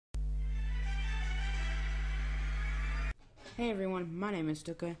Hey everyone, my name is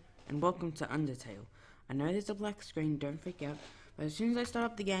Toocka, and welcome to Undertale. I know there's a black screen, don't freak out, but as soon as I start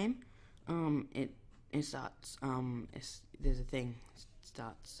up the game, it starts, there's a thing, it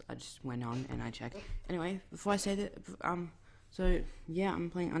starts. I just went on and I checked. Anyway, before I say that, so yeah, I'm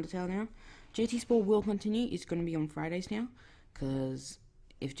playing Undertale now. JT Sport will continue, it's going to be on Fridays now, because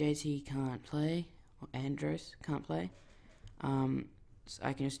if JT can't play, or Andros can't play, so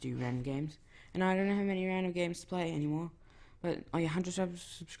I can just do random games. And I don't know how many random games to play anymore. But your 100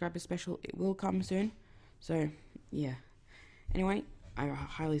 subscriber special, it will come soon. So, yeah. Anyway, I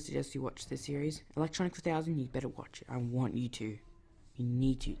highly suggest you watch this series. Electronic 1000, you better watch it. I want you to. You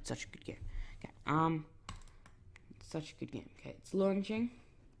need to. It's such a good game. Okay, it's such a good game. Okay, it's launching.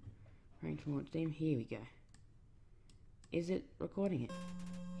 Ready to launch game. Here we go. Is it recording it?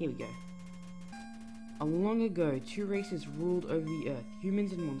 Here we go. Long ago, two races ruled over the earth,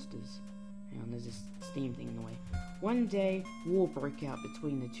 humans and monsters. Hang on, there's this Steam thing in the way. One day, war broke out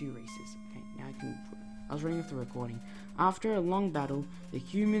between the two races. Okay, now I was running off the recording. After a long battle, the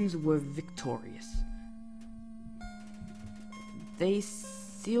humans were victorious. They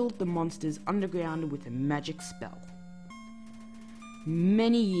sealed the monsters underground with a magic spell.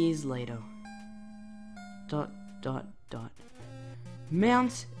 Many years later,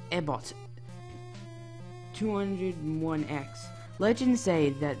 Mount Ebott 201X. Legends say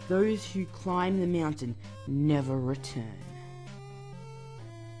that those who climb the mountain never return.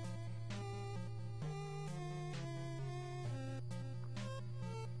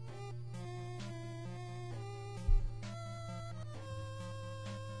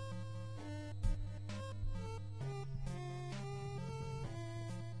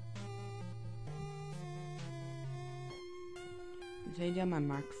 I'm turning down my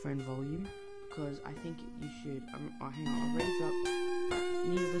microphone volume, because I think you should. Oh, hang on, I'll raise up. You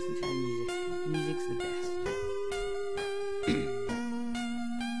need to listen to the music. The music's the best.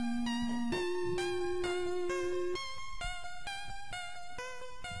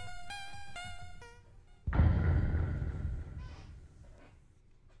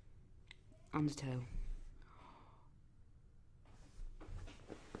 Undertale.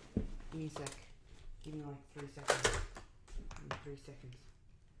 Give me a sec. Give me like 3 seconds. 3 seconds.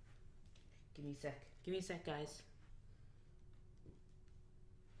 Give me a sec. Give me a sec, guys.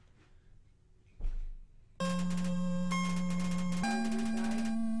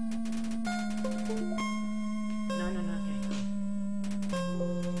 No, okay.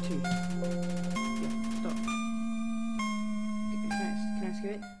 2. Yeah, stop. Can I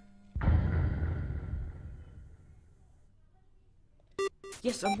skip it?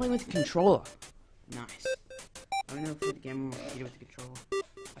 Yes, I'm playing with a controller. Nice. I don't know if the game will get with the controller.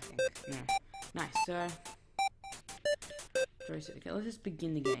 I think. No. Nice, okay, let's just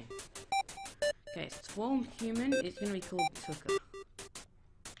begin the game. Okay, so it's formed human, it's gonna be called Toocka.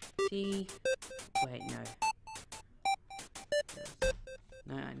 Wait, no.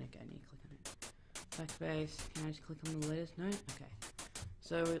 No, I need to click on it. Backspace, can I just click on the letters? No? Okay.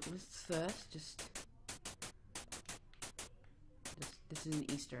 So, let's first this is an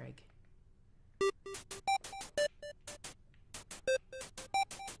Easter egg.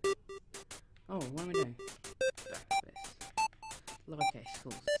 Oh, what am I doing? Backspace. Lowercase,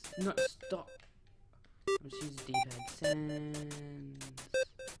 cool. No, stop. I'm just using D-pad. Sans.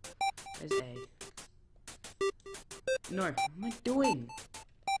 There's A. No, what am I doing?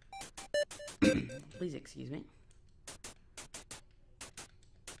 Please excuse me.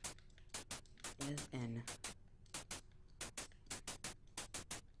 There's N.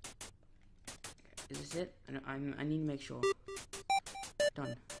 Okay, is this it? I need to make sure.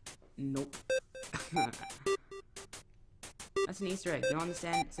 Done. Nope. That's an Easter egg. You'll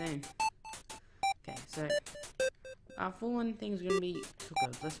understand it soon. Okay, so our full-on thing is going to be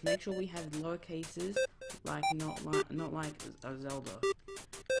Toocka. Let's make sure we have lower cases, like not like a Zelda.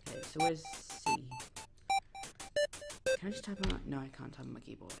 Okay, so where's C? Can I just type on my? No, I can't type on my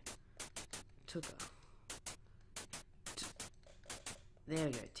keyboard. Toocka. There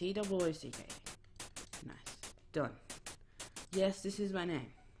we go. T-O-O-C-K. Nice. Done. Yes, this is my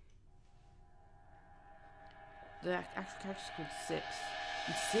name. The actual character is called Sips.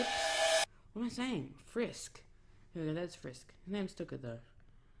 And Sips? What am I saying? Frisk. Here we go, that's Frisk. His name's Toocka though.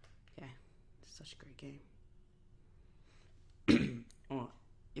 Okay. It's such a great game. Oh,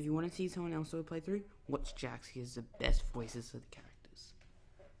 if you want to see someone else do a playthrough, watch Jax. He has the best voices of the characters.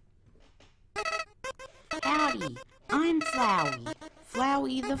 Howdy, I'm Flowey.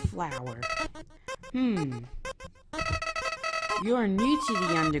 Flowey the Flower. You're new to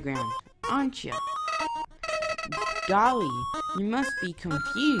the underground, aren't you? Golly, you must be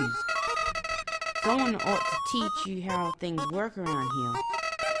confused. Someone ought to teach you how things work around here.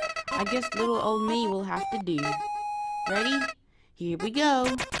 I guess little old me will have to do. Ready? Here we go.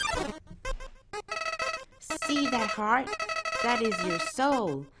 See that heart? That is your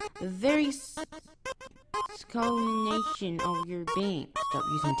soul. The very culmination of your being. Stop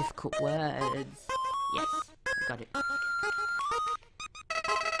using difficult words. Yes, I got it.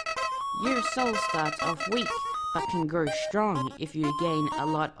 Your soul starts off weak, but can grow strong if you gain a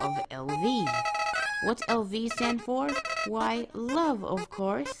lot of LV. What's LV stand for? Why, love, of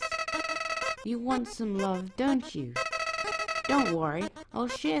course. You want some love, don't you? Don't worry, I'll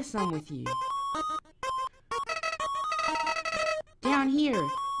share some with you. Down here,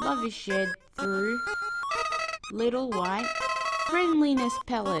 love is shared through little white friendliness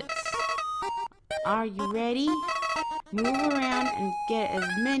pellets. Are you ready? Move around and get as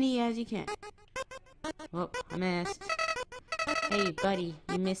many as you can. Oh, I missed. Hey, buddy,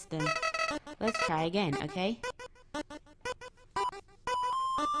 you missed them. Let's try again, okay?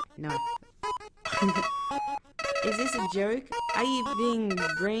 No. Is this a joke? Are you being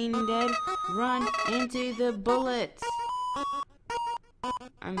brain dead? Run into the bullets!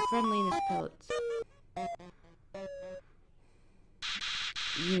 I'm friendliness pellets.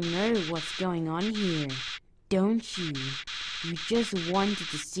 You know what's going on here, don't you? You just wanted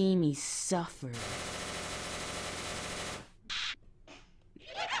to see me suffer.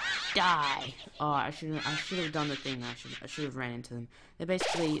 Die! Oh, I should have done the thing. I should have ran into them.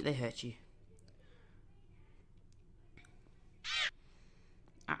 They hurt you.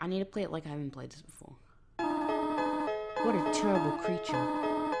 I need to play it like I haven't played this before. What a terrible creature,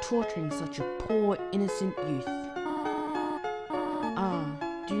 torturing such a poor, innocent youth. Ah,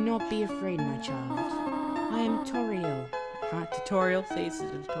 do not be afraid, my child. I am Toriel. Tutorial? Say it's a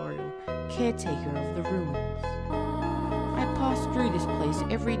tutorial. Caretaker of the ruins. I pass through this place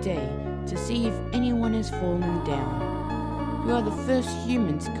every day to see if anyone has fallen down. You are the first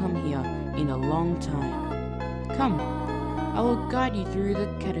human to come here in a long time. Come, I will guide you through the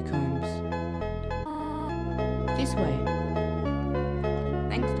catacombs. This way.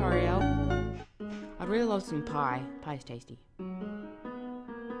 Thanks, Toriel. I'd really love some pie. Pie's tasty.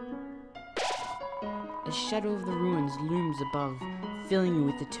 The shadow of the ruins looms above, filling you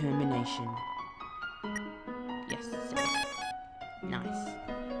with determination. Yes, nice.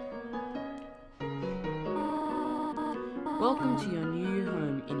 Welcome to your new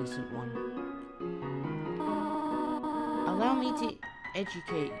home, innocent one. Allow me to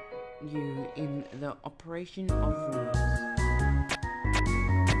educate you in the operation of runes.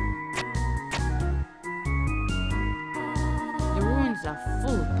 The ruins are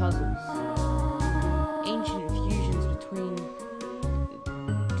full of puzzles. Ancient fusions between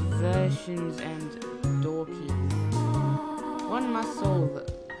diversions and door keys. One must solve...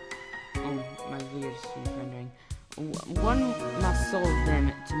 Oh, my video is rendering. One must solve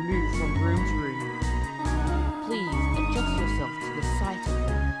them to move from room to room. Please, adjust yourself to the sight of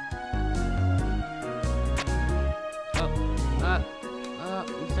them.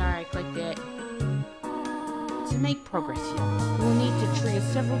 I'm sorry, I clicked it. To make progress here, you will need to trigger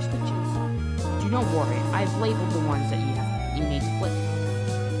several switches. Do not worry, I've labeled the ones that you need to flip.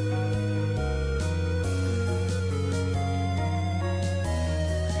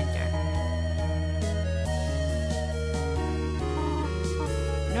 Enter.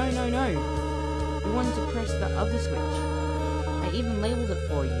 No. You want to press the other switch. I even labeled it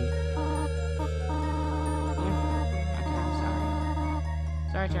for you. Okay, I'm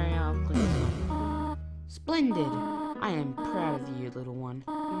sorry. Sorry, I'll click this one. Splendid! I am proud of you, little one.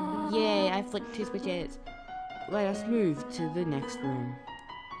 Yay, I flicked 2 switches. Let us move to the next room.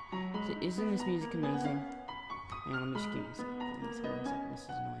 So, isn't this music amazing? Hang on, let me just give you a second. This is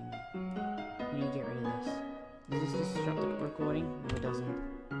annoying me. I need to get rid of this. Does this disrupt the recording? No, it doesn't.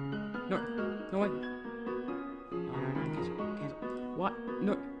 No, wait. No, cancel. What?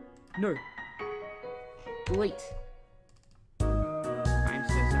 No. Delete. I'm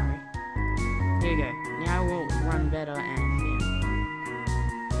so sorry. Here you go. Now we'll run better and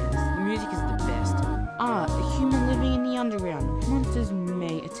the music is the best. Ah, a human living in the underground. Monsters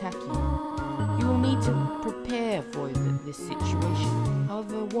may attack you. You will need to prepare for this situation.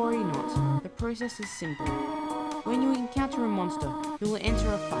 However, worry not. The process is simple. When you encounter a monster, you will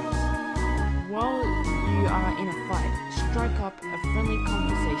enter a fight. While you are in a fight, strike up a friendly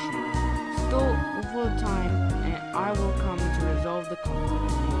conversation. Stall for time, and I will come to resolve the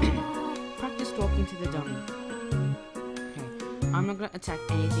conflict. Practice talking to the dummy. Okay, I'm not gonna attack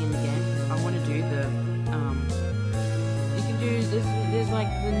anything in the game. I want to do the You can do this. There's like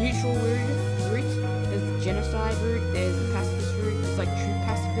the neutral route. There's the genocide route. There's the pacifist route. It's like true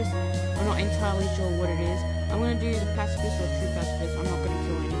pacifist. I'm not into entirely sure what it is. I'm gonna do the pacifist or true pacifist. I'm not gonna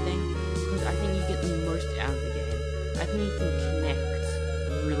kill anything because I think you get the most out of the game. I think you can connect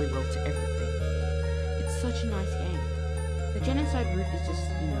really well to everything. It's such a nice game. The genocide route is just,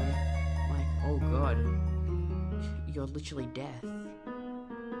 you know, like, oh god, you're literally death,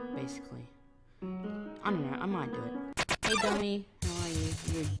 basically. I don't know, I might do it. Hey dummy, how are you?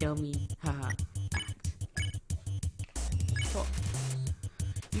 You're a dummy, haha. Act. Talk.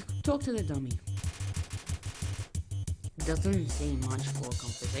 You talk to the dummy. Doesn't seem much for a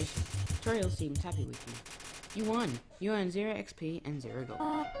conversation. Toriel seems happy with you. You won. You earn 0 XP and 0 gold.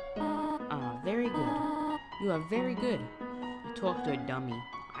 Ah, very good. You are very good. I talk to a dummy.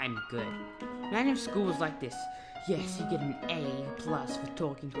 I'm good. Imagine if school was like this. Yes, you get an A+ for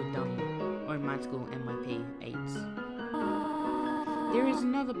talking to a dummy. Or in my school, MIP 8s. There is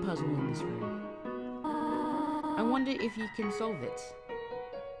another puzzle in this room. I wonder if you can solve it.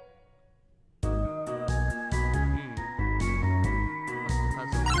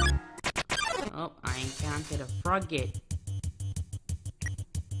 What's the puzzle? Oh, I encountered a frogget.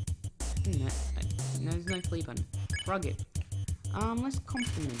 No, there's no flea button. Frogget. Let's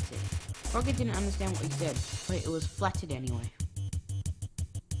compliment it. Frogget didn't understand what he said, but it was flattered anyway.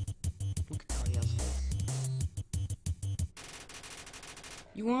 Look at Toriel's face.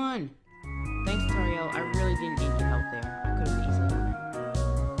 You won! Thanks, Toriel. I really didn't need your help there. I could have easily done it.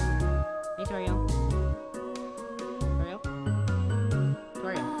 Hey, Toriel.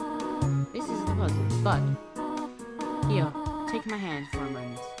 Toriel? This is the puzzle, but... Here, take my hand for a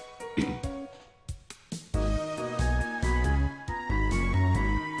moment.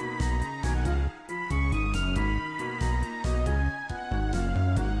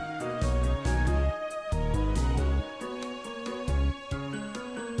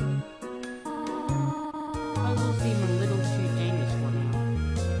 Puzzles seem a little too dangerous for now.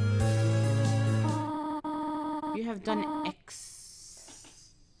 You have done excellent.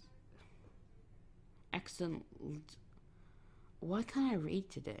 Why can't I read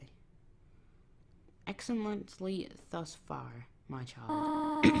today? Excellently thus far, my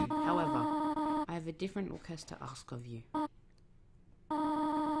child. However, I have a different request to ask of you.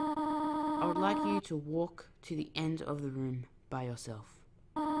 I would like you to walk to the end of the room by yourself.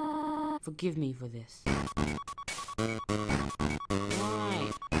 Forgive me for this.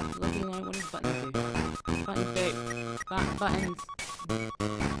 Why? Looking like what does buttons do? Buttons do. Buttons.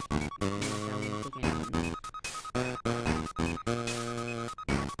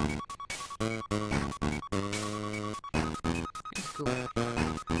 That's cool.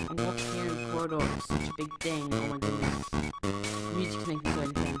 I'm walking here in the corridor. It's such a big thing. Oh my goodness. The music's making me so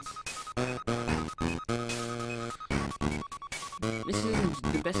intense. This isn't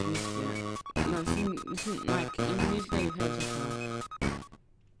the best music yet. No, this isn't like in the music that you've heard so far.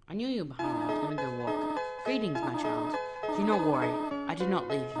 I knew you were behind me. I was gonna go walk. Greetings, my child. Do not worry. I did not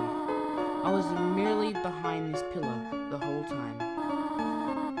leave you. I was merely behind this pillar the whole time.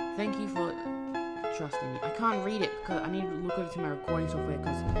 Thank you for trusting me. I can't read it because I need to look over to my recording software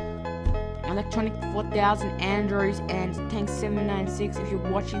because Electronic 4000 Androids and Tank 796. If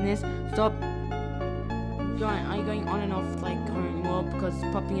you're watching this, stop. Are you going on and off like homeworld because it's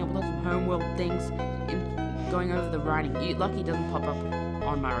popping up lots of homeworld things and going over the writing? Lucky it doesn't pop up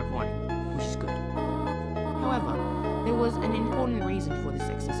on my recording, which is good. However, there was an important reason for this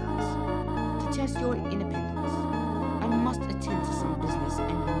exercise. To test your independence. I must attend to some business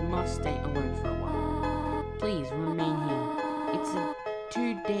and you must stay alone for a while. Please remain here.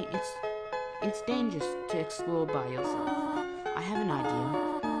 It's dangerous to explore by yourself. I have an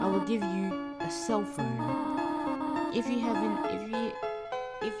idea. I will give you a cell phone. If you have a need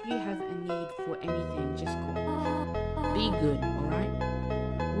for anything, just call. Be good, alright?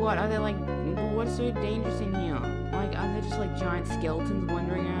 What, are they like, what's so dangerous in here? Like, are there just like giant skeletons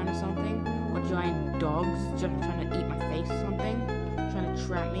wandering around or something? Or giant dogs just trying to eat my face or something? Trying to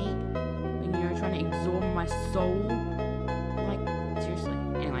trap me? Like, you know, trying to absorb my soul? Like, seriously.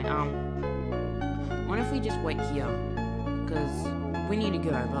 Anyway, what if we just wait here? Because we need to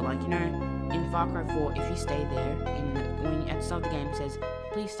go, but like, you know, in Far Cry 4, if you stay there, when at the start of the game it says,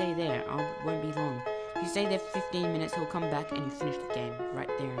 please stay there, I won't be long. If you stay there for 15 minutes, he'll come back and you finish the game right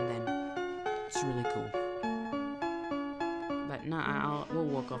there and then. It's really cool. But nah, we'll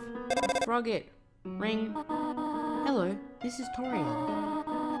walk off. Frogget, ring. Hello, this is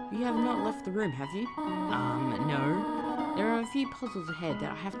Toriel. You have not left the room, have you? No. There are a few puzzles ahead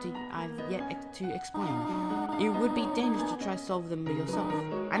that I've yet to explain. It would be dangerous to try to solve them by yourself.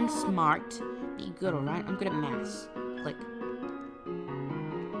 I'm smart. Be good, alright? I'm good at maths. Click.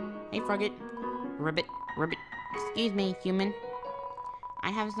 Hey, Frogget. Ribbit. Excuse me, human. I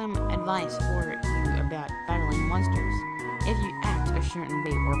have some advice for you about battling monsters. If you act a certain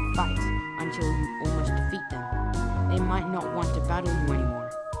way or fight until you almost defeat them, they might not want to battle you anymore.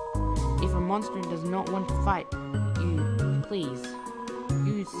 If a monster does not want to fight you, please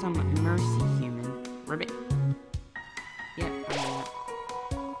use some mercy, human. Ribbit? Yeah, I know that.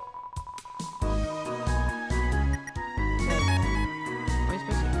 So,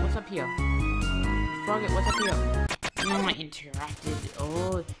 what's up here? Frogget, what's up here? No, I interacted.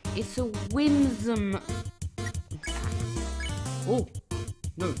 Oh, it's a whimsum. Oh,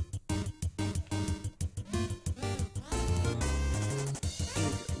 no.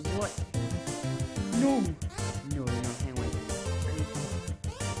 What? No. No, hang on.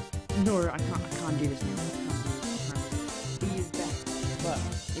 No, I can't do this now. I can't do this. He is back. But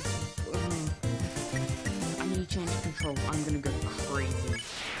it's I need to change control. I'm gonna go crazy.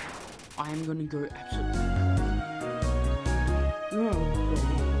 I am gonna go absolutely crazy. No, what was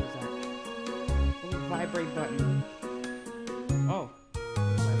that? Oh, vibrate button. Oh.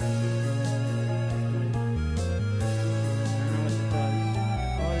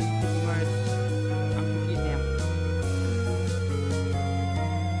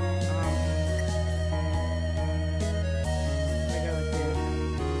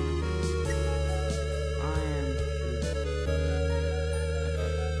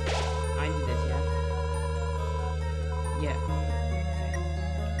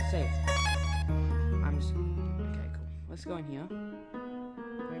 Let's go in here.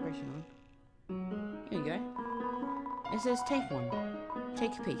 Vibration on. Here we go. It says take one.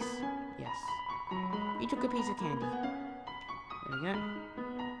 Take a piece. Yes. You took a piece of candy. There we go.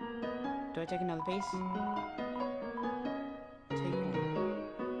 Do I take another piece? Take one.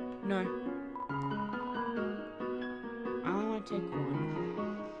 No. I only want to take one.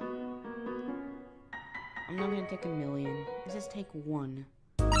 I'm not going to take a million. It says take one.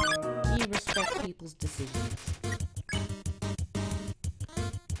 You respect people's decisions.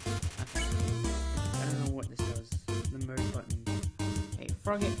 The mode button. Okay,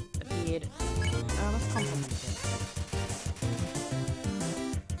 Frogget appeared. Let's compliment it.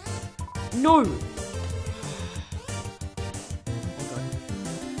 No! Oh god.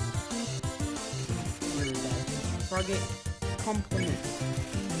 Really bad. Frogget compliments.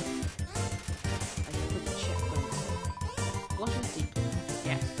 I should put the check on it. Blushes deeply.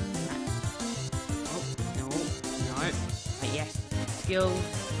 Yes. Nice. Oh, no. But yes. Skill.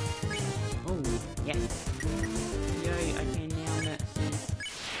 Oh, yes. I can now mercy.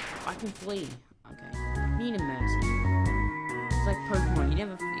 I can flee. Okay. Need a mercy. It's like Pokemon. You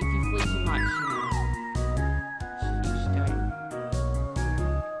never, if you flee too much, you just don't.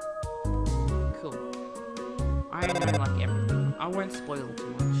 Cool. I know like everything. I won't spoil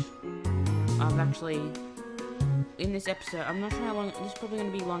too much. I've actually, in this episode, I'm not sure how long. This is probably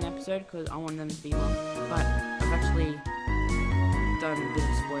going to be a long episode because I want them to be long. But I've actually done a bit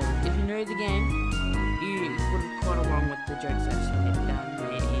of spoiling. If you know the game, you would have caught along with the jokes that I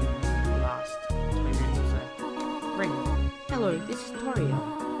made in the last 20 minutes or so. Ring. Hello, this is Toria.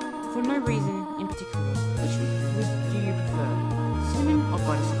 For no reason in particular, which do you prefer? Cinnamon or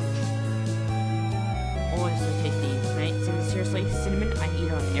butterscotch? Oh, it's so tasty, mate. Seriously, cinnamon, I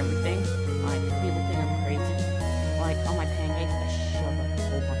eat on everything. Like, people think I'm crazy. Like, on my pancakes, I shove a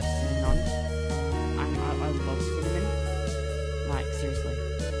whole bunch of cinnamon on. I love cinnamon. Like, seriously.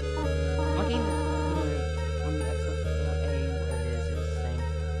 Like, even on the Xbox, whatever it is the same.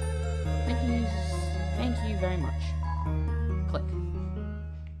 Thank you very much. Click.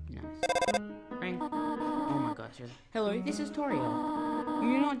 Nice. Ring. Oh my gosh. Hello, this is Toria.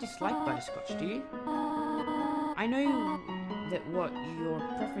 You do not dislike butterscotch, do you? I know that what your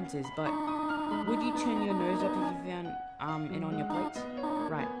preference is, but would you turn your nose up if you found it on your plate?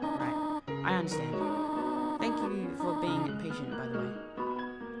 Right. I understand. Thank you for being patient, by the way.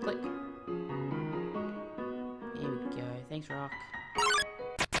 Click. Here we go. Thanks, Rock.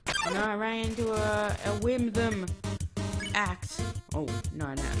 No, I ran into a whimsum axe. Oh, no.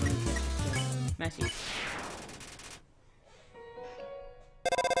 Let me catch this. Messy.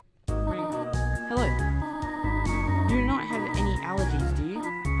 Ring. Hello. You do not have any allergies, do you?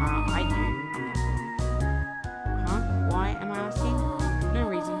 I do. Huh? Why am I asking? No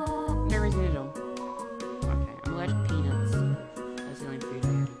reason. No reason at all. Okay, I'm allergic to peanuts. That's the only food I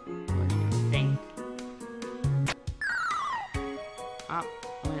am allergic to. Think. I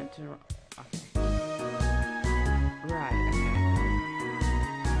went to... Okay. Right,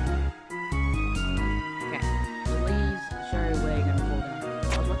 okay. Please show where you're gonna fall down.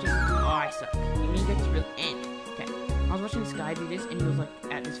 I was watching... Oh, I suck. You need to get to the end. Okay. I was watching this guy do this, and he was like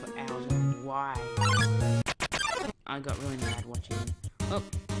at this for hours. Like, why? I got really mad watching him. Oh,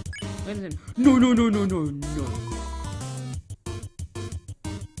 listen. No, no, no, no, no, no.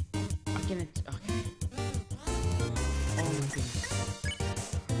 I can. Okay. Oh my goodness.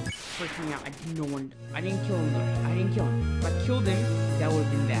 Freaking me out. I did not want. I didn't kill him though. I didn't kill him. If I killed him, that would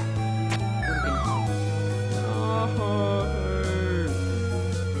have been bad. Would have been horrible. Oh.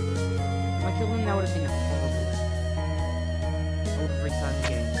 If I killed him, that would have been horrible. I would have restarted the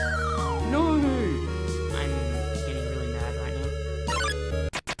game. No! I'm getting really mad right now.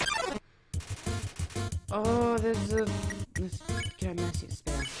 Oh, there's a... Let's get a mercy to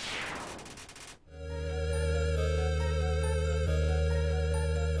spare.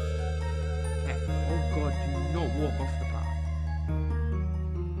 Okay. Oh god, do not walk off the path.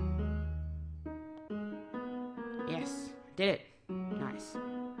 Yes, did it. Nice.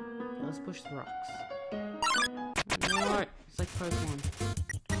 Okay, let's push the rocks. No, it's like Pokemon.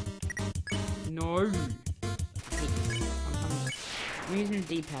 No! I hate this. I'm using the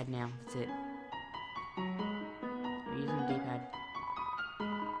D-pad now, that's it. I'm using the D-pad.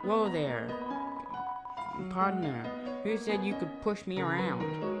 Whoa there! Partner, who said you could push me around?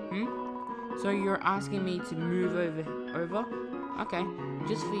 Hmm? So you're asking me to move over? Okay,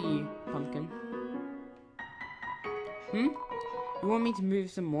 just for you, pumpkin. Hmm? You want me to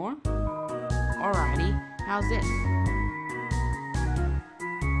move some more? Alrighty, how's this?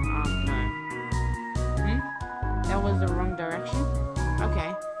 That was the wrong direction?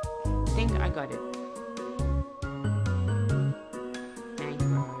 Okay. I think I got it. Thank you.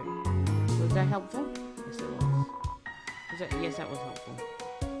 Was that helpful? Yes, it was. Yes, that was helpful.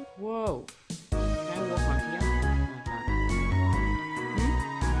 Whoa. Can I walk on here? I can't.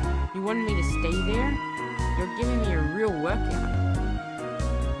 Hmm? You wanted me to stay there? You're giving me a real workout.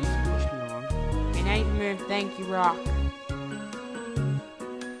 You just pushed me along. Okay, now you can move. Thank you, Rock.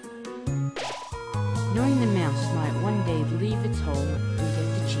 Knowing the mouse might one day leave its hole and get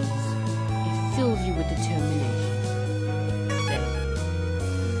the cheese, it fills you with determination.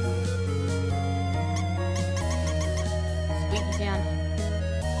 Squeaky sound.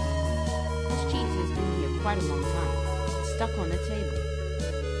 This cheese has been here quite a long time. It's stuck on the table.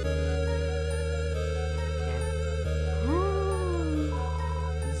 Okay.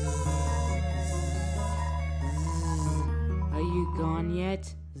 Are you gone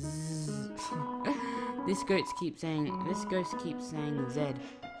yet? This ghost keeps saying Z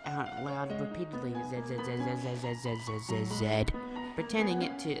out loud repeatedly. Z, Z, Z, Z, Z, Z, Z, Z, Z, Z, pretending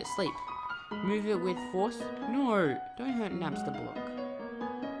it to sleep. Move it with force? No, don't hurt Napster Block.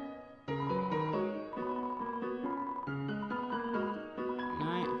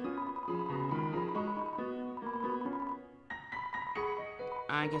 No.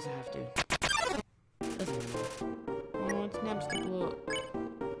 I guess I have to. Oh, it's Napster Block.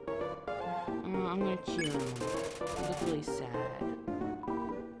 I'm gonna cheer him. He looks really sad.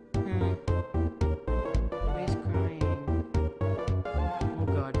 He's crying. Oh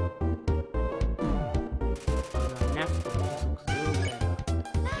god. Oh god, Napster just looks a little better.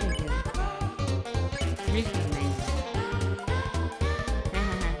 There you go. Music is amazing.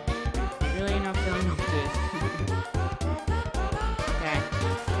 Really not feeling up to this. Okay.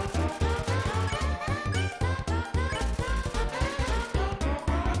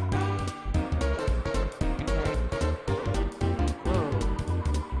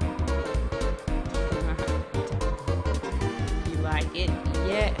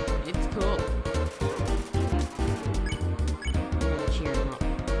 Yeah, it's cool. I'm gonna cheer him up.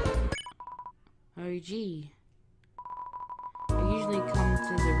 Oh gee. I usually come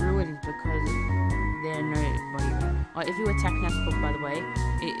to the ruins because there are nobody around. Oh, if you attack Napster, by the way,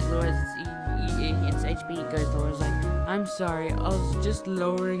 it lowers its HP goes lower. It's like, I'm sorry, I was just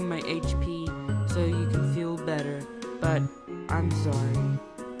lowering my HP so you can feel better, but I'm sorry.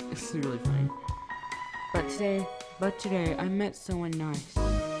 It's really funny. But today I met someone nice.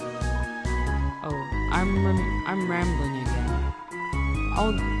 Oh, I'm rambling again.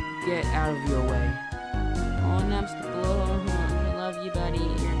 I'll get out of your way. Oh, Napster, I love you, buddy.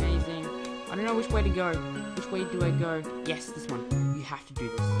 You're amazing. I don't know which way to go. Which way do I go? Yes, this one. You have to do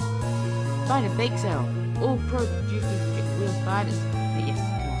this. Spider bake sale. All pro juicy real spiders. Hey, yes, I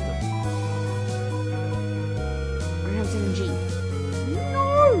don't have 7G. No!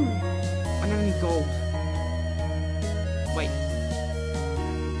 I don't have any gold. Wait.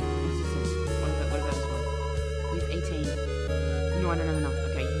 What's this one? What about this one? We have 18. No, I don't have enough.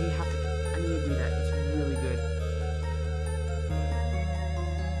 Okay, you have to. I need to do that. It's really good.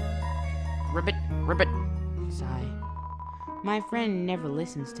 Ribbit. Sigh. My friend never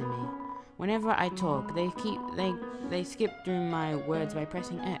listens to me. Whenever I talk, they skip through my words by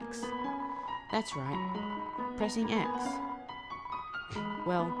pressing X. That's right. Pressing X.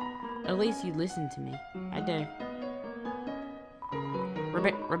 Well, at least you listen to me. I do.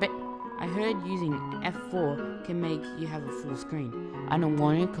 Ribbit, I heard using F4 can make you have a full screen. I don't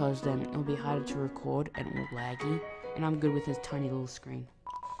want it because then it'll be harder to record and all laggy, and I'm good with this tiny little screen.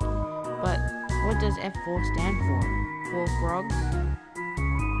 But what does F4 stand for? 4 frogs?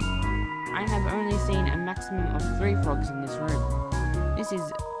 I have only seen a maximum of 3 frogs in this room. This is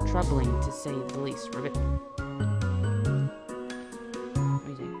troubling to say the least, Ribbit.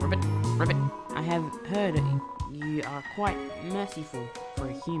 Ribbit, I have heard you are quite merciful for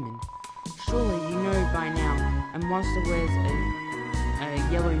a human. Surely you know by now a monster wears a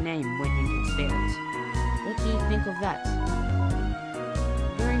yellow name when you can spare it. What do you think of that?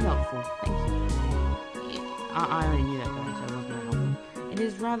 Very helpful, thank you. I already knew that though, so it wasn't very helpful. It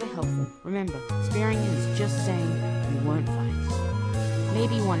is rather helpful. Remember, sparing is just saying you won't fight.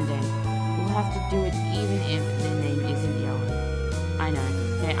 Maybe one day, we'll have to do it even if their name isn't yellow. I know.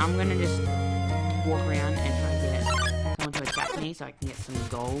 Okay, I'm gonna just walk around and try to get someone to attack me so I can get some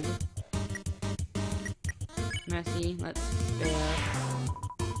gold. Mercy, let's spare.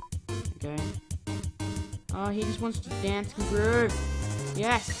 Okay. Oh, he just wants to dance and groove.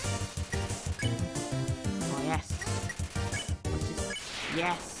 Yes! Oh, yes. Let's just...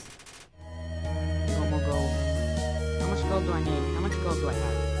 Yes! I want more gold. How much gold do I need? How much gold do I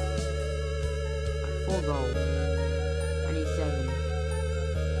have? I have 4 gold. I need 7.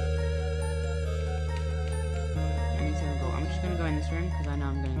 I need 7 gold. I'm just gonna go in this room because I know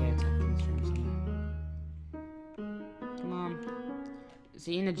I'm gonna get attacked in this room somewhere. Come on.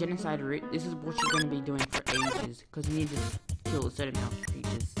 See, in the genocide route, this is what you're gonna be doing for ages because you need to kill a certain amount of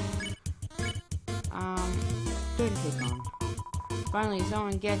creatures. Don't take on. Finally,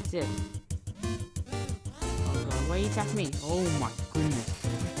 someone gets it. Oh god, why you attack me? Oh my goodness.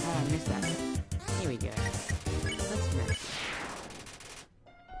 How did I miss that? Here we go. Let's mess.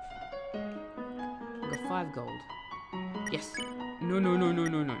 I've got 5 gold. Yes. No.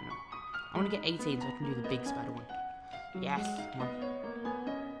 I want to get 18 so I can do the big spider one. Yes. Come on.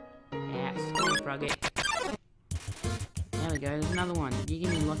 Yes. Go on, Froggy. There we go. There's another one. You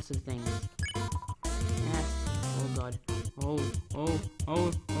give me lots of things. Yes. Oh god.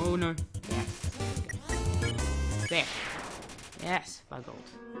 Oh no. Yes. Okay. There. Yes. 5 gold.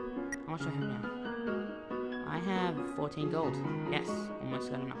 How much do I have now? I have 14 gold. Yes. Almost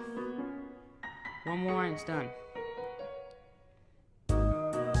got enough. One more and it's done.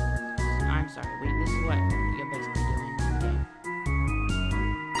 I'm sorry, this is what you're basically doing. Okay.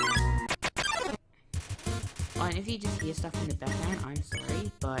 Oh, and if you just hear stuff in the background, I'm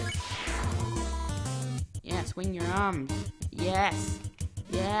sorry, but... Yeah, swing your arms. Yes!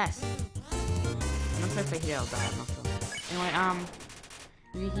 Yes! I'm not sure if I hit it, but I'm not sure. Anyway,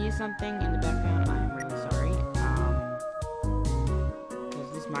 if you hear something in the background, I'm really sorry. Because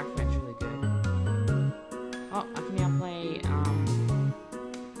this microphone's really good. Oh, I can now play,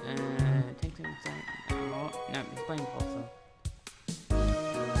 no, it's playing Pulsar.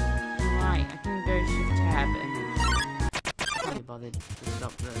 Right, I can go Shift Tab and then I can't be bothered to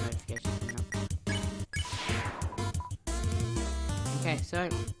stop the notifications coming up. Okay, so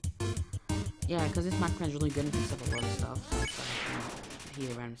yeah, because this microphone's really good and picks up a lot of stuff, so I can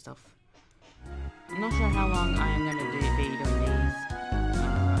hear random stuff. I'm not sure how long I am going to be doing these.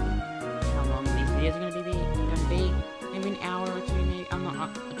 How long these videos are going to be. Maybe an hour or 2. Maybe I'm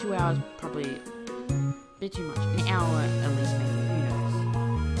not 2 hours probably. Bit too much. An hour at least, maybe. Who knows?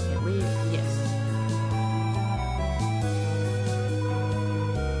 At least, yes.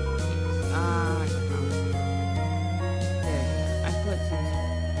 There. I put some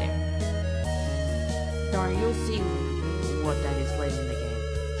there. Sorry, you'll see what that is later in the game.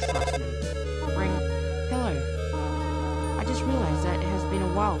 Trust me. Ring. Hello. I just realized that it has been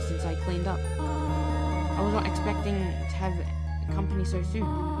a while since I cleaned up. I was not expecting to have company so soon.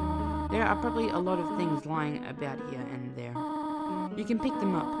 There are probably a lot of things lying about here and there. You can pick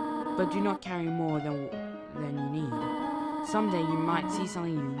them up, but do not carry more than you need. Someday you might see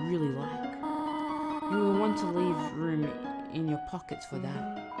something you really like. You will want to leave room in your pockets for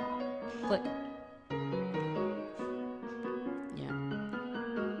that. Click. Yeah.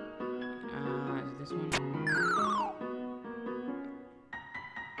 Is this one?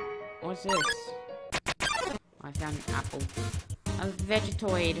 What's this? I found an apple. A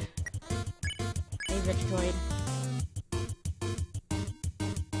Vegetoid. Hey, Vegetoid.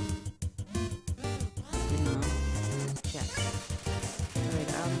 No. Check. Alright,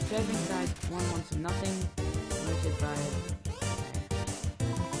 serving size 1 wants nothing. Limited by...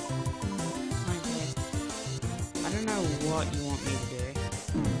 Okay. I don't know what you want me to do.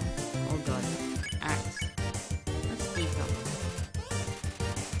 Oh god. Axe. Let's do something.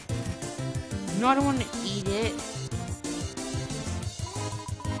 No, I don't want to eat it.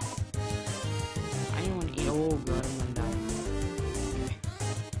 I don't want to eat. Oh god, I'm gonna die.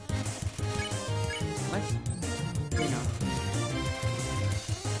 Let's.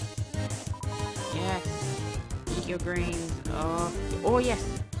 Yes. Eat your greens. Oh yes.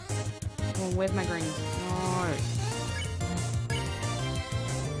 Oh, where's my greens? No.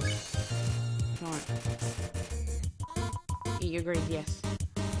 Come on. Eat your greens. Yes.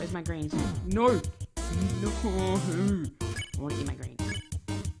 Where's my greens? No. No. I want to eat my greens.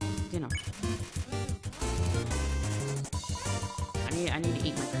 Dinner. I need to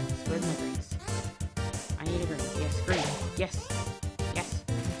eat my greens. Where's my greens? I need a green. Yes, green. Yes. Yes.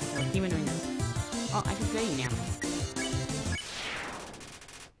 I'll keep doing this. Oh, I can kill you now.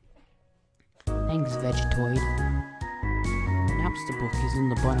 Thanks, Vegetoid. Napster book is in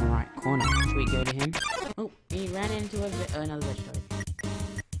the bottom right corner. Should we go to him? Oh, he ran into another Vegetoid.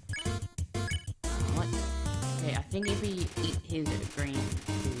 What? Okay, I think if we eat his green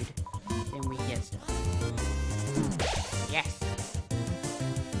food, then we get stuff. Yes!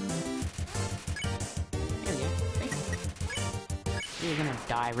 There we go. Thanks. We're gonna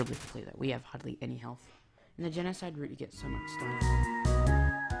die really quickly though. We have hardly any health. In the genocide route, you get so much stuff.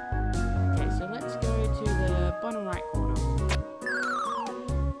 Okay, so let's go to the bottom right corner.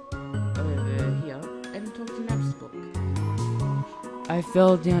 Over here, and talk to Nap's book. I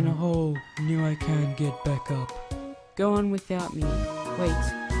fell down a hole. Knew I can't get back up. Go on without me. Wait,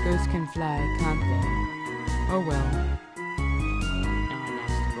 ghosts can fly, can't they? Oh well.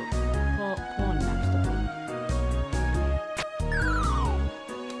 Nap's book. Poor Nap's book.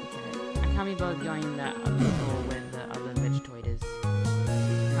 Okay, I can't be bothered going in that other door where the other Vegetoid is.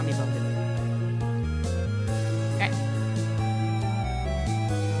 Can't be bothered. Okay.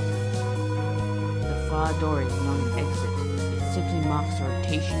 The far door is not an exit. It simply marks a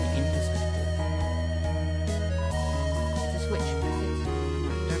rotation in perspective. The switch. No,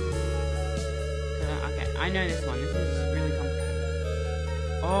 don't. Okay, I know this one. This is really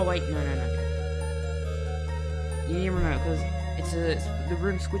complicated. Oh wait, no. You need to remember because the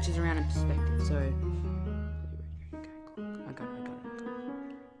room switches around in perspective. So. Okay, cool. I got it.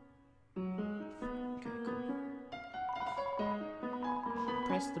 Okay, cool.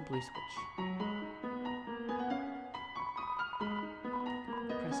 Press the blue switch.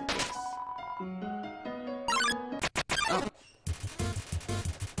 Press it, yes. Oh.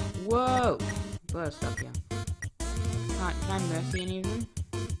 Whoa! Got stuff here. Can I mercy any of them?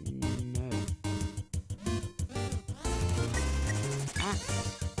 No.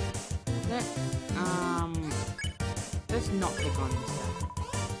 Let's not pick on this guy.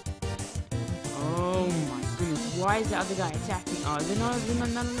 Oh my goodness, why is the other guy attacking? Oh, none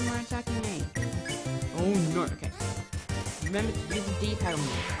of them are attacking me. Oh no, okay. Remember to use the D-pad on this.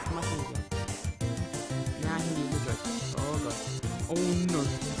 It's much easier. Now I can use the joystick. Oh god. Oh no.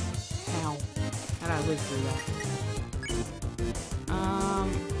 How? How did I live through that?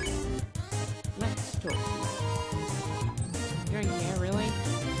 Let's talk. You're in here, really?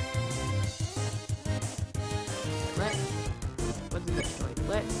 What's the Vegetoid?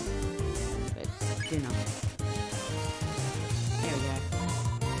 Let's dinner. There we go.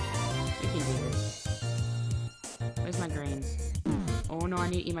 We can do this. Where's my greens? Oh no, I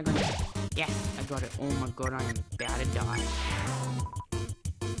need to eat my greens. Yes, I got it. Oh my god, I am about to die.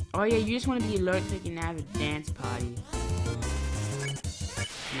 Oh yeah, you just want to be alert so you can have a dance party.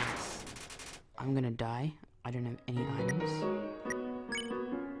 Nice. I'm gonna die. I don't have any items.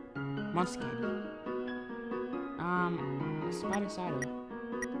 Monster candy. Spider cider. What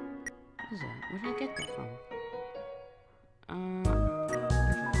is that? Where did I get that from?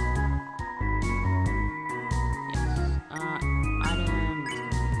 Items.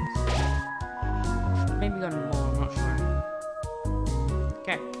 Maybe got more, I'm not sure.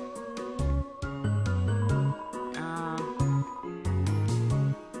 Okay.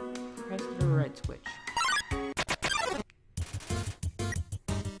 Press the red switch.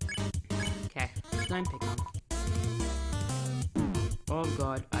 Okay, don't pick on. Oh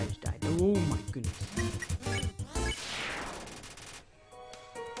god, I just died. Oh my goodness.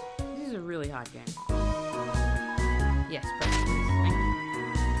 This is a really hard game. Yes, press please. Thank you.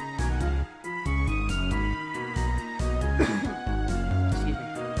 Excuse me.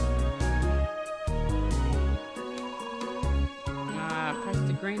 Press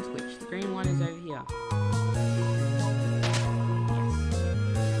the green switch. The green one is over here. Yes.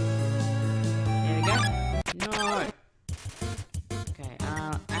 There we go. No!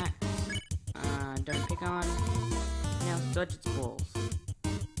 Don't pick on. Now dodge its balls.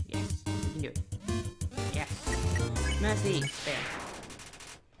 Yes, you can do it. Yes. Mercy. There.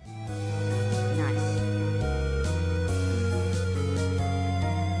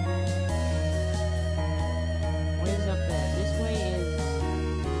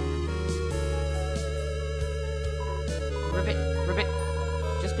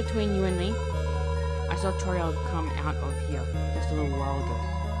 between you and me, I saw Toriel come out of here just a little while ago.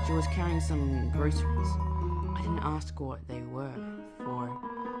 She was carrying some groceries. I didn't ask what they were, for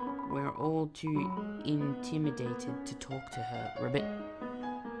we're all too intimidated to talk to her, Ribbit.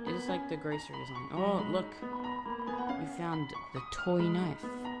 It's like the groceries on. Oh, look! We found the toy knife.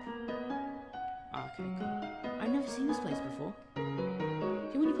 Okay, cool. I've never seen this place before.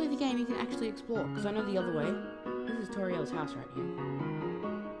 See, when you play the game, you can actually explore, because I know the other way. This is Toriel's house right here.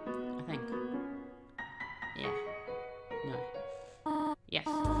 I think. Yeah. No. Yes.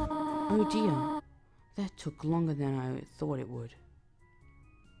 Oh dear. That took longer than I thought it would.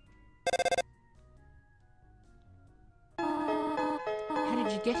 How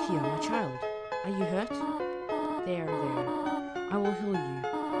did you get here, my child? Are you hurt? There. I will heal you.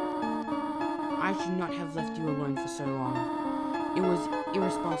 I should not have left you alone for so long. It was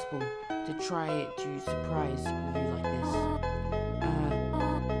irresponsible to try to surprise you like this.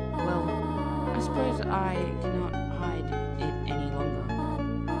 Well, I suppose I cannot hide it any longer.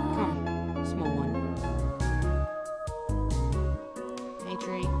 Come, small one. Hey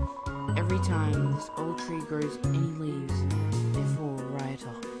tree, every time this old tree grows any leaves, they fall right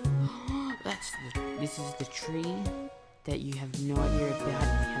off. This is the tree that you have no idea about if you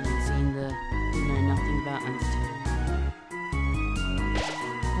haven't seen you know nothing about Undertale.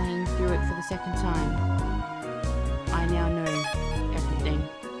 Playing through it for the second time, I now know everything.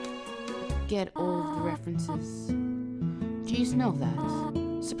 Get all of the references. Do you smell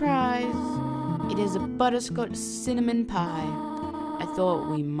that? Surprise! It is a butterscotch cinnamon pie. I thought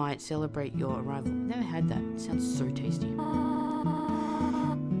we might celebrate your arrival. Never had that. It sounds so tasty.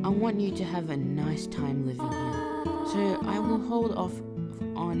 I want you to have a nice time living here. So I will hold off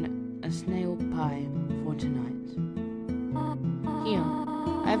on a snail pie for tonight. Here,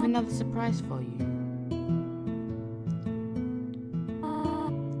 I have another surprise for you.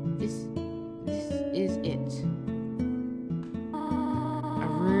 This is it. A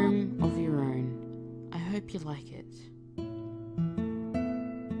room of your own. I hope you like it.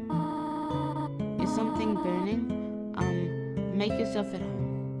 Is something burning? Make yourself at home.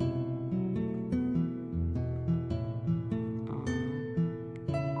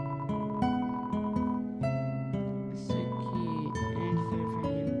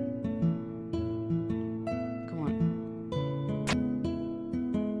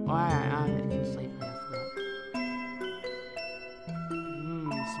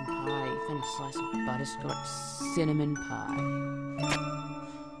 Some pie. You found a slice of butterscotch cinnamon pie.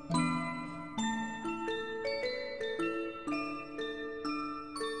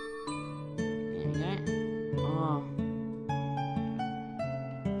 There we go. Oh. I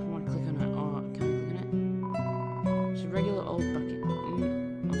want to click on it. Oh, can I click on it? It's a regular old bucket of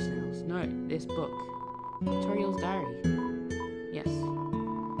snails. No, this book. Toriel's diary. Yes.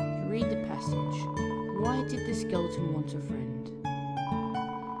 You read the passage. Why did the skeleton want a friend?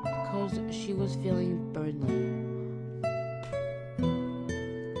 Because she was feeling lonely.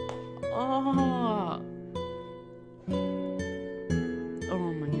 Oh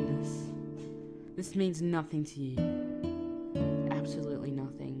my goodness. This means nothing to you. Absolutely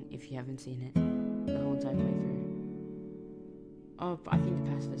nothing if you haven't seen it the whole entire playthrough. Oh, I think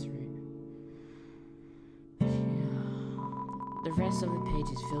the pacifist route. Yeah. The rest of the page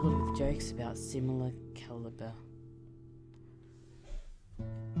is filled with jokes about similar caliber.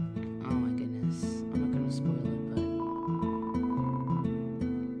 Spoil it, but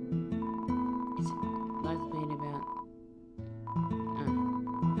it's likely about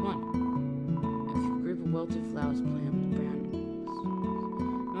come on. A group of wilted flowers plant with brown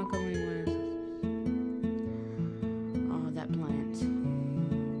not going anywhere. Oh, that plant.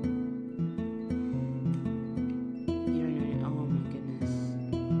 You don't know. Oh my goodness.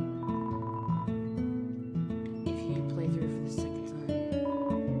 If you play through for the second time,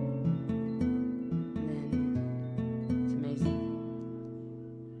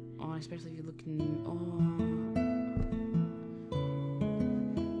 especially if you're looking. Oh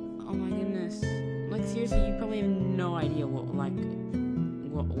my goodness! Like seriously, you probably have no idea what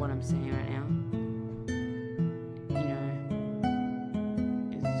I'm saying right now. You know,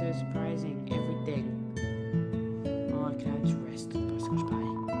 it's so surprising. Everything. Oh, can I just rest the butterscotch pie?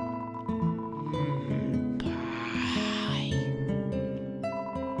 Pie.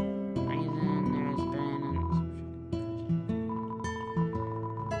 Raisin. There's banana.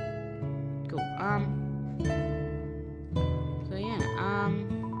 So yeah,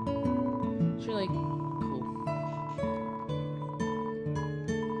 it's really cool.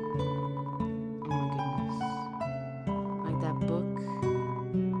 Oh my goodness. Like that book.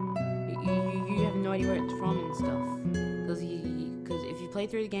 You have no idea where it's from and stuff. Because if you play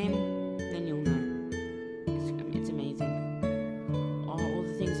through the game, then you'll know. It's amazing. All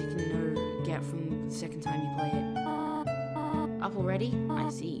the things you can get from the second time you play it. Up already? I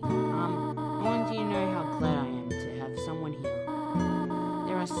see. I want you to know how glad I am to have someone here.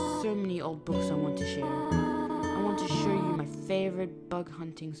 There are so many old books I want to share. I want to show you my favorite bug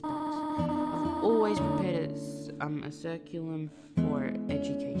hunting spots. I've always prepared a curriculum for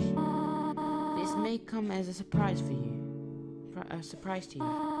education. This may come as a surprise for you. A surprise to you.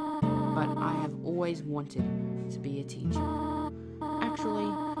 But I have always wanted to be a teacher. Actually,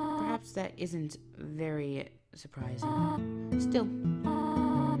 perhaps that isn't very surprising. Still,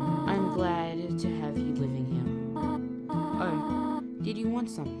 I'm glad to have you living here. Oh, did you want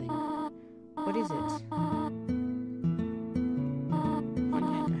something? What is it?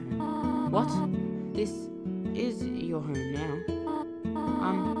 What? This is your home now.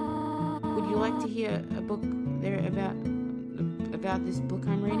 Would you like to hear a book there about this book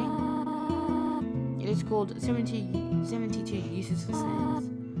I'm reading? It is called 72 Uses for Snails.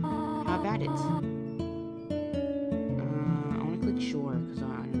 How about it? I want to click sure, because I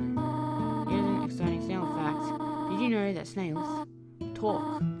don't know. Here's an exciting snail fact. Did you know that snails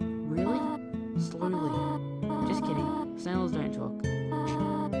talk? Really? Slowly. Just kidding. Snails don't talk.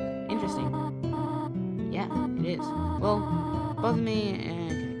 Interesting. Yeah, it is. Well, bother me.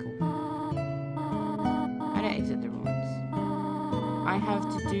 Okay, cool. How to exit the ruins? I have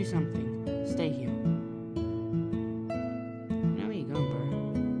to do something. Stay here. Now where you going, bro?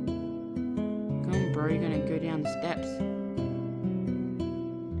 Come on, bro. You're gonna go down the steps.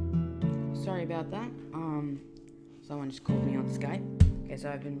 Sorry about that. Someone just called me on Skype. Okay, so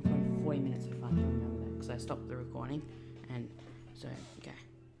I've been recording for 40 minutes. I finally remember that because I stopped the recording, and so okay.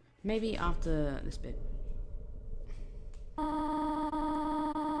 Maybe after this bit.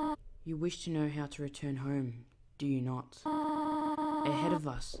 You wish to know how to return home, do you not? Ahead of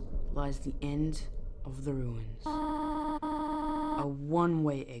us lies the end of the ruins. A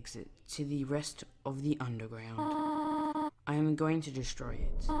one-way exit to the rest of the underground. I am going to destroy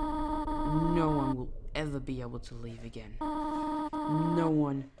it. No one will ever be able to leave again. No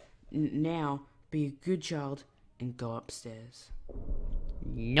one. Now, be a good child and go upstairs.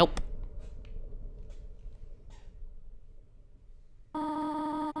 Nope.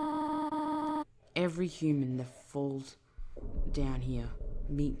 Every human that falls down here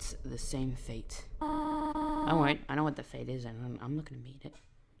meets the same fate. I won't. I know what the fate is, and I'm not gonna meet it.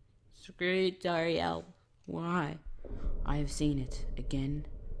 Screw it, Dariel. Why? I have seen it again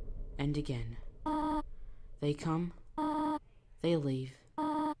and again. They come, they leave,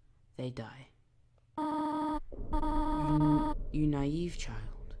 they die. You naive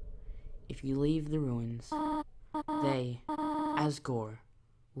child. If you leave the ruins, they, Asgore,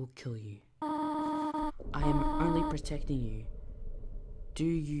 will kill you. I am only protecting you. Do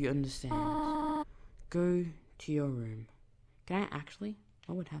you understand? Go to your room. Can I actually?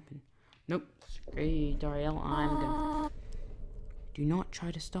 What would happen? Nope. Screw Dariel, I'm gonna... Do not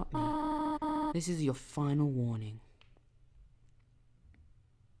try to stop me. This is your final warning.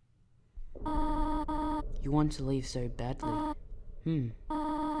 You want to leave so badly.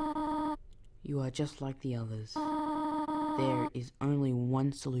 You are just like the others. There is only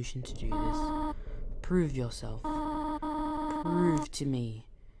one solution to do this. Prove yourself. Prove to me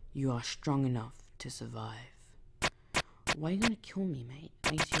you are strong enough to survive. Why are you gonna kill me, mate?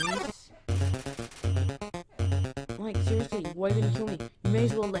 Are you serious? Like, seriously, why are you gonna kill me? You may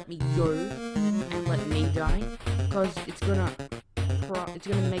as well let me go and let me die, because it's gonna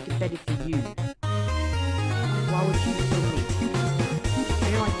make it better for you. Why would you kill me? I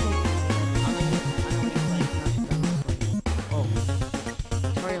know I can't. Oh,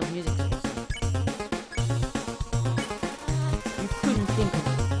 tutorial music. You couldn't think of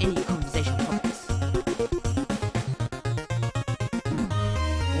any conversation topics.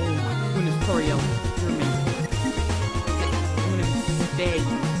 Oh my goodness, tutorial, you're amazing. I'm gonna spare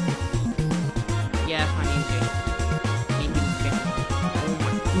you. Yeah, honey, dude. Oh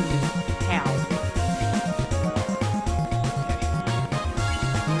my goodness, how?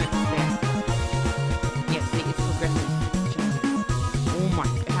 Yeah, see, it's progressive. Oh my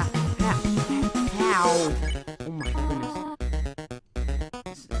god, how? Oh my goodness.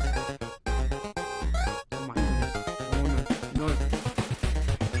 Oh my goodness. Oh no, no.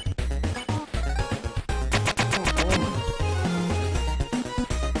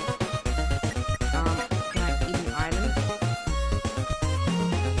 Can I eat an item?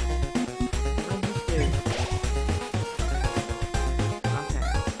 What does this do? Okay.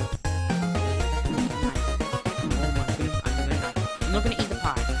 Nice. Oh my goodness, I'm not gonna eat the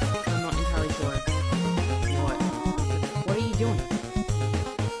pie. I'm not entirely sure what are you doing?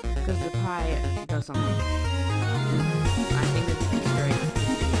 try go something. I think that the Easter egg is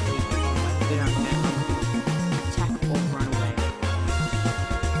good attack or run away.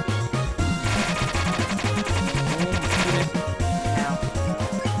 Oh my goodness. Now.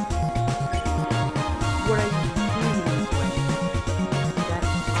 What are you doing this way? That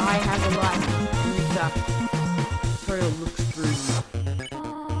I have a life. You suck. Toyo looks through me.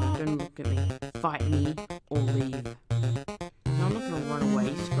 Don't look at me. Fight me or leave. No, I'm not gonna run away,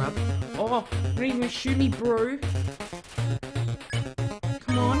 scrub. Oh, don't even shoot me, bro.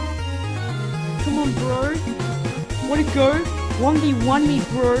 Come on. Come on, bro. Wanna go? 1v1 me,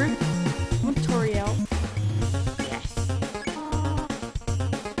 bro. Come on, Toriel. Yes.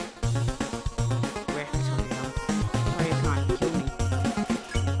 Wreck, Toriel. Toriel can't kill me.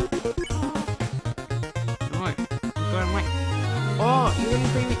 No, I'm going away. Oh, you're gonna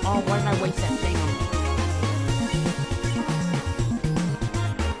bring me. Oh, why did I waste that thing on me?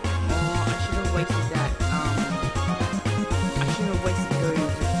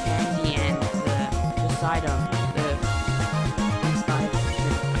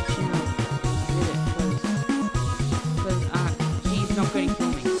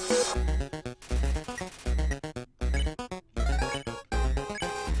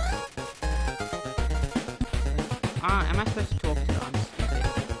 Am I supposed to talk to them? I'm stupid.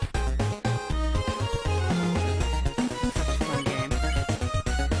 Such a fun game.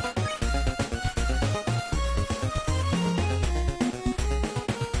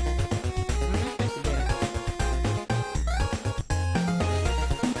 What am I supposed to do?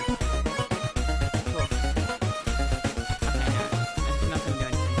 Cool. Okay, no. That's not gonna do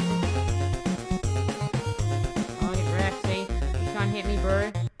anything. Oh, get wrecked, see? You can't hit me, bro.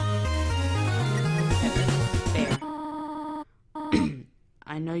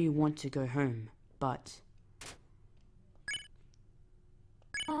 I know you want to go home, but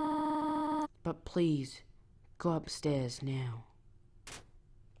please, go upstairs now.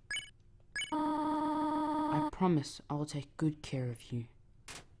 I promise I'll take good care of you.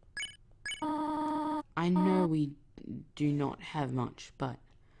 I know we do not have much, but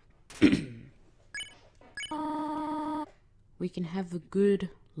we can have a good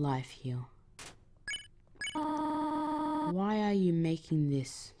life here. Why are you making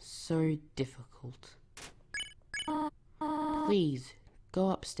this so difficult? Please, go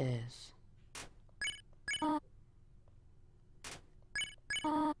upstairs.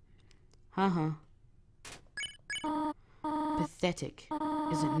 Haha. Pathetic,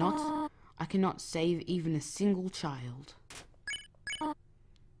 is it not? I cannot save even a single child.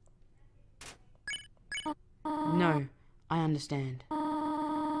 No, I understand.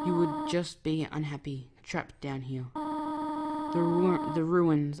 You would just be unhappy, trapped down here. The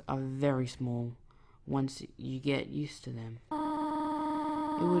ruins are very small once you get used to them.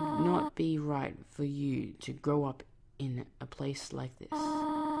 It would not be right for you to grow up in a place like this.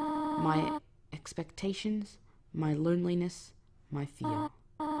 My expectations, my loneliness, my fear.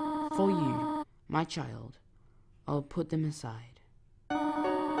 For you, my child, I'll put them aside.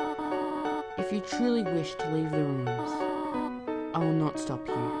 If you truly wish to leave the rooms, I will not stop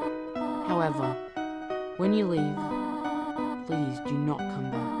you. However, when you leave, please do not come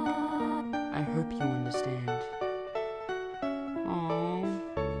back. I hope you understand. Aww.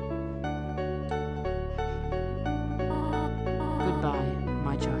 Goodbye,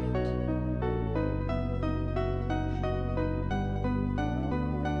 my child.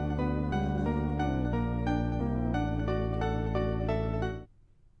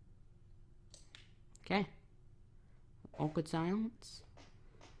 Okay. Awkward silence.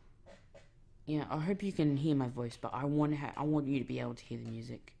 Yeah, I hope you can hear my voice, but I want you to be able to hear the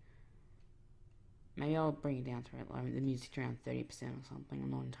music. Maybe I'll bring it down to the music's around 30% or something.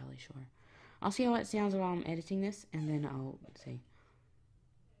 I'm not entirely sure. I'll see how it sounds while I'm editing this, and then I'll see.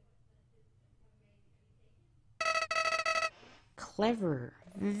 Clever,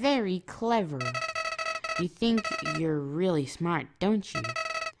 very clever. You think you're really smart, don't you?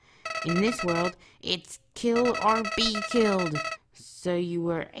 In this world, it's kill or be killed. So you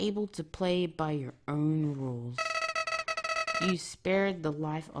were able to play by your own rules. You spared the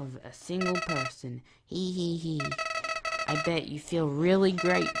life of a single person. Hee hee hee. I bet you feel really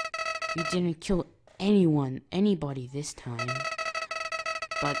great. You didn't kill anybody this time.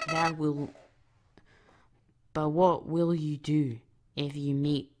 But what will you do if you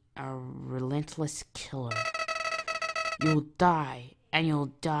meet a relentless killer? You'll die, and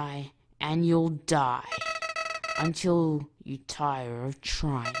you'll die, and you'll die. Until you tire of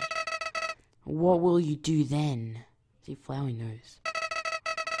trying. What will you do then? See, Flowey knows.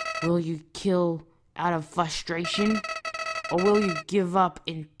 Will you kill out of frustration? Or will you give up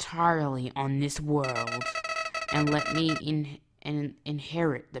entirely on this world and let me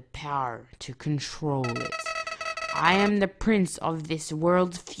inherit the power to control it? I am the prince of this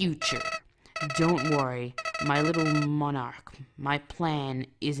world's future. Don't worry, my little monarch. My plan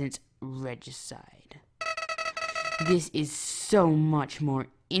isn't regicide. This is so much more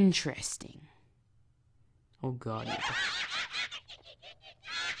interesting. Oh god.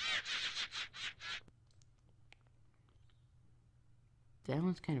 That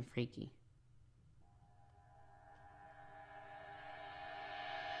one's kind of freaky.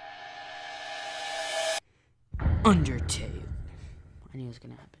 Undertale. I knew it was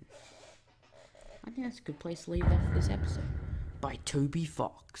gonna happen. I think that's a good place to leave off this episode. By Toby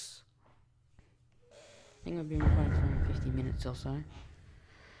Fox. I think I've been recording for around 50 minutes or so.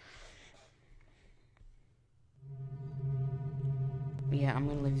 Yeah, I'm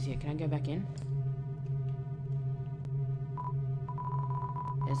gonna leave this here. Can I go back in?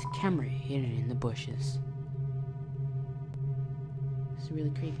 There's a camera hidden in the bushes. It's really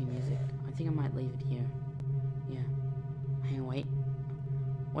creepy music. I think I might leave it here. Yeah. Hang on, wait.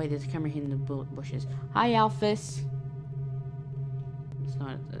 Wait, there's a camera hidden in the bushes. Hi, Alphys! It's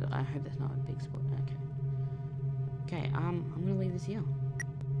not, I hope that's not a big spot. Okay. Okay, I'm gonna leave this here.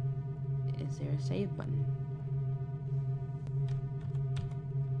 Is there a save button?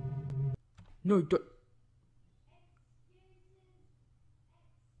 No, don't.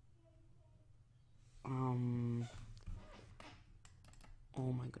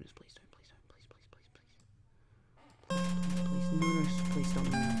 Oh my goodness, please don't, please don't, please, please, please. Please, no, no, please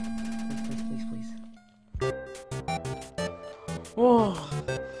don't, no. Please, please, please, please. Oh!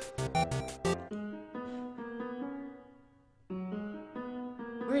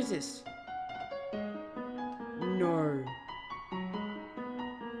 Where is this? No.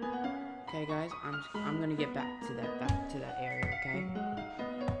 Okay, guys, I'm gonna get back to that area, okay?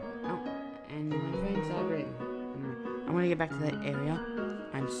 Oh, and my phone's vibrating. I'm gonna get back to that area.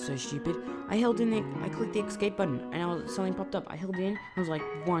 I'm so stupid. I clicked the escape button, and something popped up. I held it in. I was like,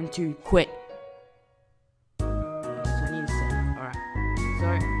 1, 2, quit. So I need to save. Alright. So,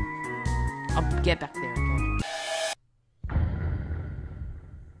 I'll get back there, okay?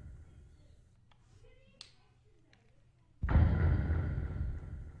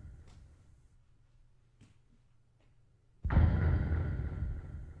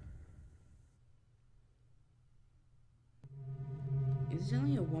 Is this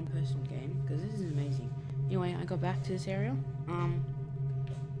only a one-person game? Because this is amazing. Anyway, I got back to this area.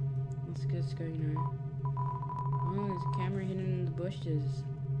 Let's go, you know. Oh, there's a camera hidden in the bushes.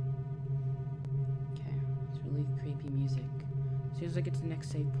 Okay, it's really creepy music. Seems like it's the next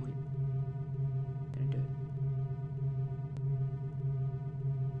save point. Better do it.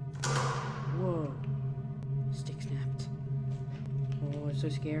 Whoa. Stick snapped. Oh, it's so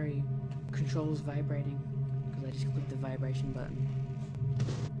scary. Control's vibrating. Because I just clicked the vibration button.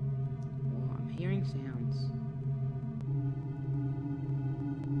 Oh, I'm hearing sounds.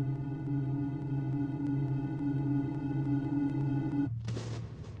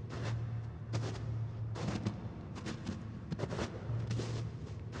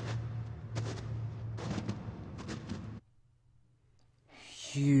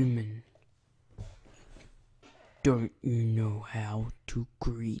 Human, don't you know how to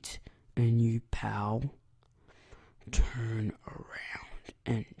greet a new pal? Turn around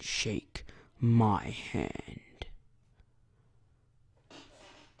and shake my hand.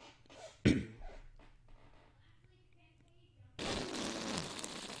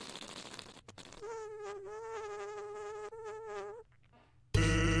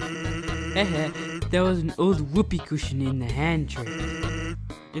 That was an old whoopee cushion in the hand trick.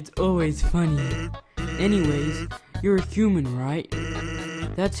 It's always funny. Anyways, you're a human, right?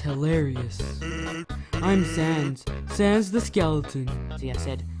 That's hilarious. I'm Sans. Sans the skeleton. See, I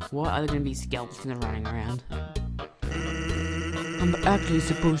said, what are there gonna be skeletons running around? I'm actually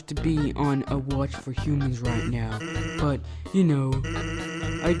supposed to be on a watch for humans right now, but, you know,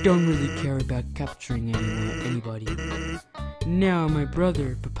 I don't really care about capturing anybody. Now, my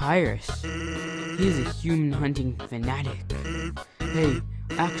brother, Papyrus, he's a human hunting fanatic. Hey,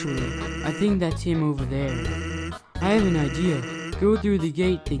 actually, I think that's him over there. I have an idea. Go through the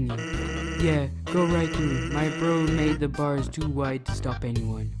gate thingy. Yeah, go right through. My bro made the bars too wide to stop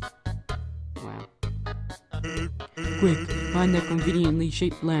anyone. Wow. Quick, find that conveniently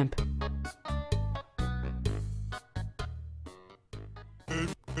shaped lamp.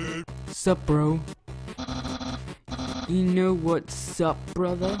 Sup, bro? You know what's up,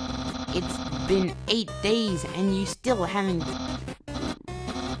 brother? It's been 8 days and you still haven't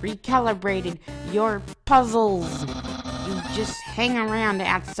recalibrated your puzzles. You just hang around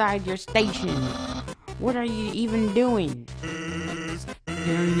outside your station. What are you even doing?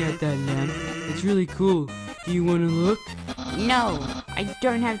 Staring at that lamp. It's really cool. Do you want to look? No, I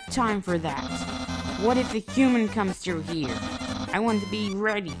don't have time for that. What if a human comes through here? I want to be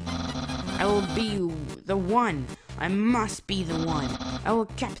ready. I will be the one. I must be the one. I will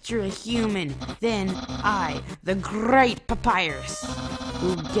capture a human. Then I, the great Papyrus,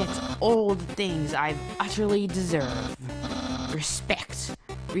 will get all the things I've utterly deserve. Respect.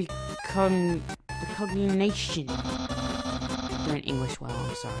 Recognition. Doing English well,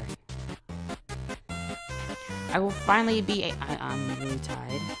 I'm sorry. I will finally be I'm really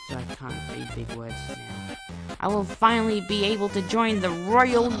tired, so I can't read big words now. I will finally be able to join the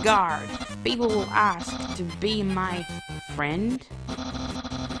Royal Guard. People will ask to be my friend.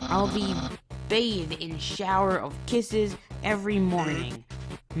 I'll be bathed in a shower of kisses every morning.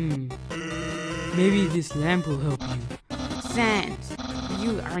 Maybe this lamp will help you. Sans,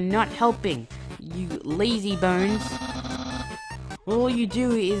 you are not helping, you lazy bones. All you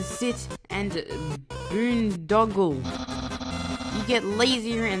do is sit and boondoggle. You get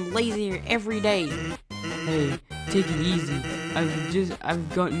lazier and lazier every day. Hey, take it easy. I've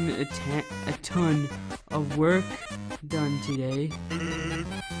gotten a ton of work done today.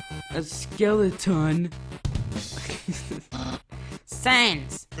 A skeleton.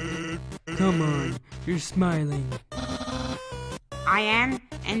 Sans! Come on, you're smiling. I am,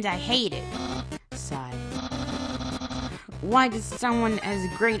 and I hate it. Sigh. Why does someone as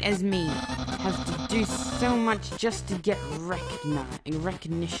great as me have to do so much just to get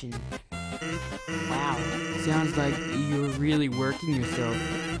recognition? Wow, sounds like you're really working yourself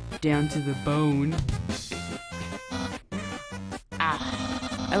down to the bone.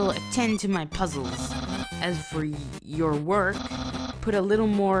 I will attend to my puzzles. As for your work, put a little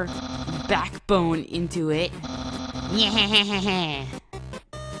more backbone into it. Yeah.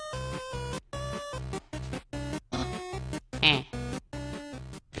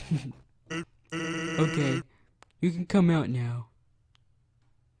 Okay, you can come out now.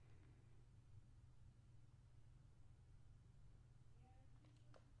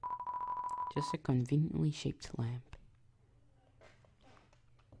 Just a conveniently shaped lamp.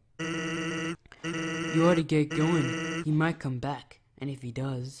 You ought to get going. He might come back, and if he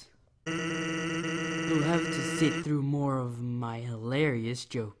does, you'll have to sit through more of my hilarious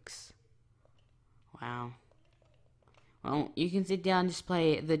jokes. Wow. Well, you can sit down and just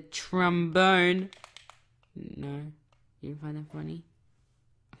play the trombone. No? You didn't find that funny?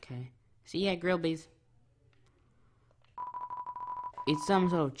 Okay. See ya, Grillbees. It's some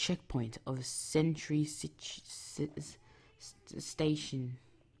sort of checkpoint of a sentry station.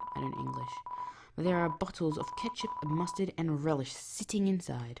 I don't English. But there are bottles of ketchup, mustard, and relish sitting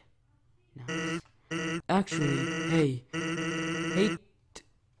inside. Nice. Actually,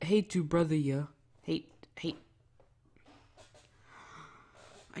 hey to brother ya. Hey.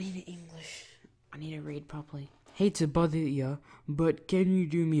 I need English. I need to read properly. Hate to bother ya, but can you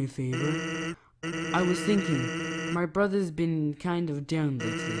do me a favor? I was thinking, my brother's been kind of down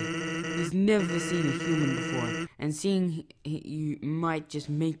lately. He's never seen a human before, and seeing you might just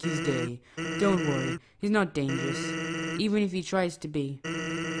make his day. Don't worry, he's not dangerous, even if he tries to be.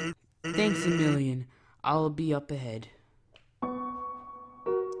 Thanks a million. I'll be up ahead.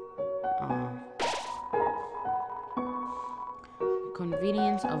 The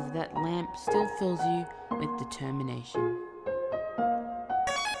convenience of that lamp still fills you with determination.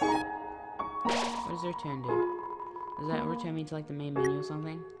 What does return do? Does that return me to like the main menu or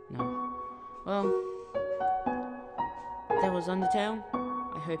something? No. Well, that was Undertale.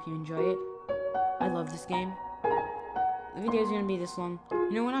 I hope you enjoy it. I love this game. The video's gonna be this long.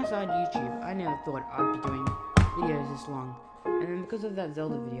 You know, when I started YouTube, I never thought I'd be doing videos this long. And then because of that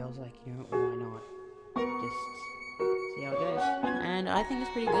Zelda video, I was like, you know, why not? Just see how it goes. And I think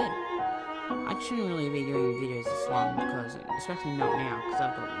it's pretty good. I shouldn't really be doing videos this long because, especially not now, because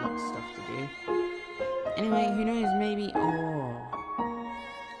I've got lots of stuff to do. Anyway, who knows, maybe,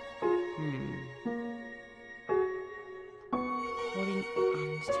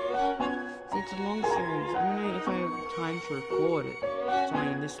 See, it's a long series. I don't know if I have time to record it.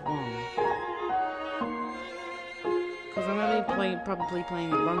 Something this long. Because I'm only probably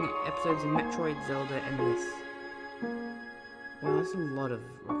playing long episodes of Metroid, Zelda, and this. Wow, that's a lot of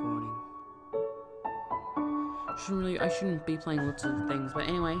recording. I shouldn't be playing lots of things, but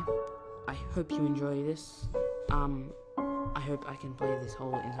anyway, I hope you enjoy this. I hope I can play this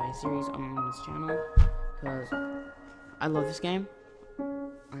whole entire series on this channel, because I love this game.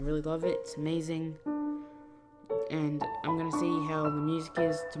 I really love it. It's amazing. And I'm gonna see how the music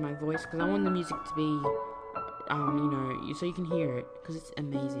is to my voice, because I want the music to be so you can hear it, because it's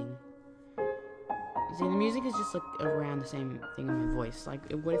amazing. See, the music is just like around the same thing with my voice. Like,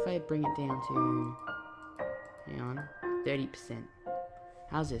 what if I bring it down to, hang on, 30%?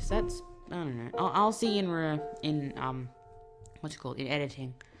 How's this? That's, I don't know. I'll see in what's it called, in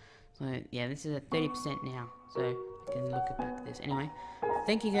editing. So yeah, this is at 30% now, so I can look back at this. Anyway,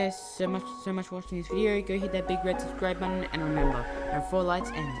 thank you guys so much for watching this video. Go hit that big red subscribe button, and remember, there are 4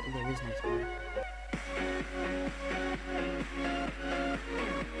 lights and there is no spoiler.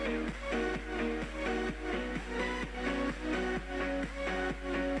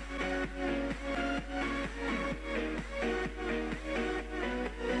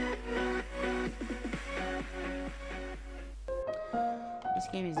 This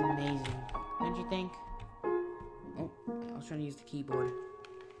game is amazing, don't you think? Oh, I was trying to use the keyboard.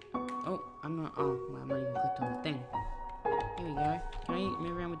 Oh, I'm not even clicked on the thing. Here we go. Can I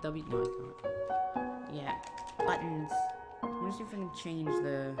move around with W? No, I can't. Yeah, buttons. I wonder if I can change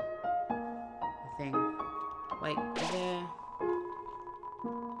the thing. Wait, is there...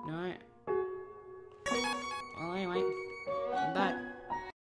 No. Well, anyway, I'm back.